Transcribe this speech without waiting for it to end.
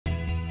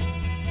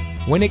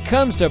When it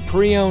comes to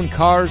pre-owned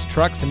cars,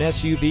 trucks, and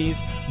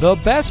SUVs, the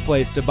best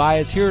place to buy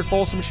is here at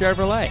Folsom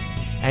Chevrolet.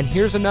 And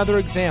here's another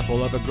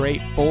example of a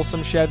great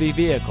Folsom Chevy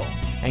vehicle,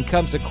 and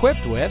comes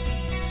equipped with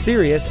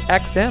Sirius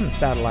XM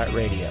satellite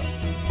radio,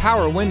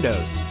 power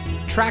windows,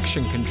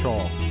 traction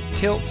control,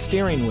 tilt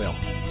steering wheel,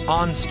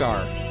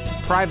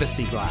 OnStar,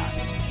 privacy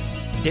glass,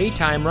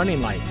 daytime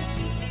running lights,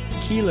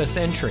 keyless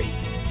entry,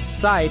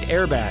 side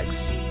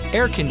airbags,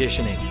 air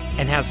conditioning,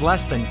 and has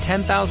less than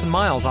 10,000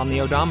 miles on the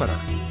odometer.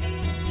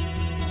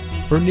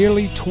 For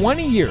nearly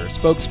 20 years,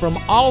 folks from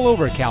all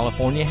over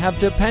California have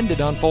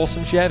depended on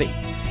Folsom Chevy,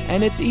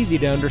 and it's easy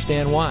to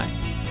understand why.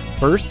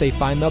 First, they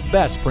find the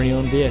best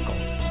pre-owned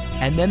vehicles,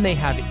 and then they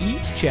have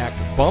each checked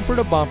bumper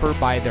to bumper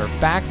by their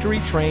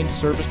factory-trained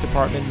service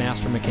department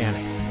master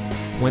mechanics.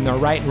 When they're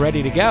right and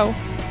ready to go,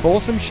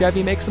 Folsom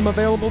Chevy makes them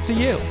available to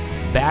you.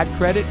 Bad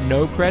credit,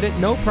 no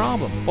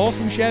problem.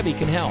 Folsom Chevy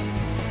can help.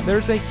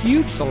 There's a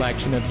huge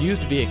selection of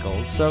used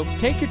vehicles, so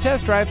take your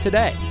test drive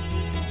today.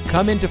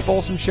 Come into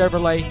Folsom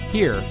Chevrolet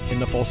here in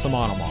the Folsom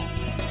Auto Mall.